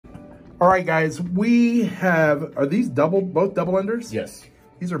All right, guys, we have, are these both double enders? Yes.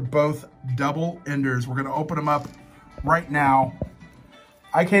 These are both double enders. We're gonna open them up right now.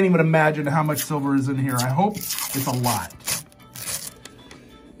 I can't even imagine how much silver is in here. I hope it's a lot.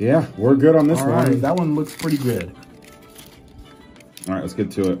 Yeah, we're good on this one. All right, that one looks pretty good. All right, let's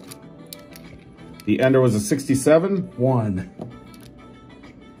get to it. The ender was a 67. 1.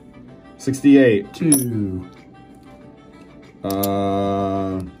 68. 2.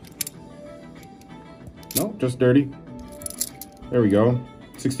 No, just dirty. There we go.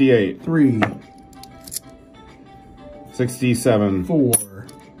 68. 3. 67. 4.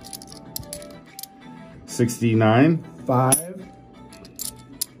 69. 5.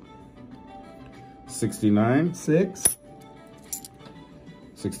 69. 6.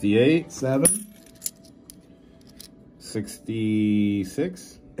 68. 7.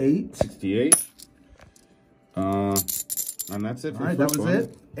 66. 8. 68. And that's it for All right, the that first was one.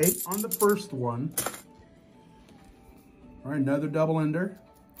 it. 8 on the first one. All right, another double ender.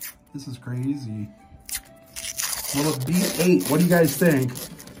 This is crazy. Will it beat 8? What do you guys think?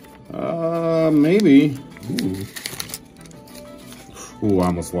 Maybe. Ooh, I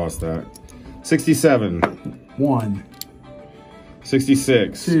almost lost that. 67. 1.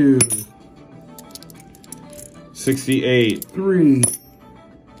 66. 2. 68. 3.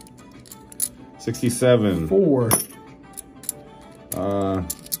 67. 4.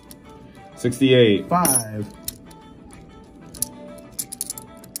 68. 5.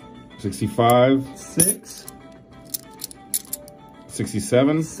 65. 6.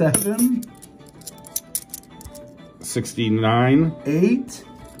 67. 7. 69. 8.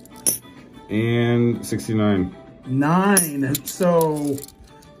 And 69. 9. So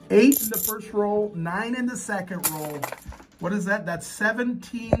 8 in the first roll, 9 in the second roll. What is that? That's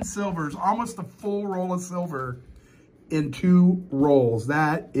 17 silvers, almost a full roll of silver in 2 rolls.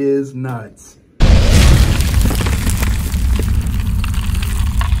 That is nuts.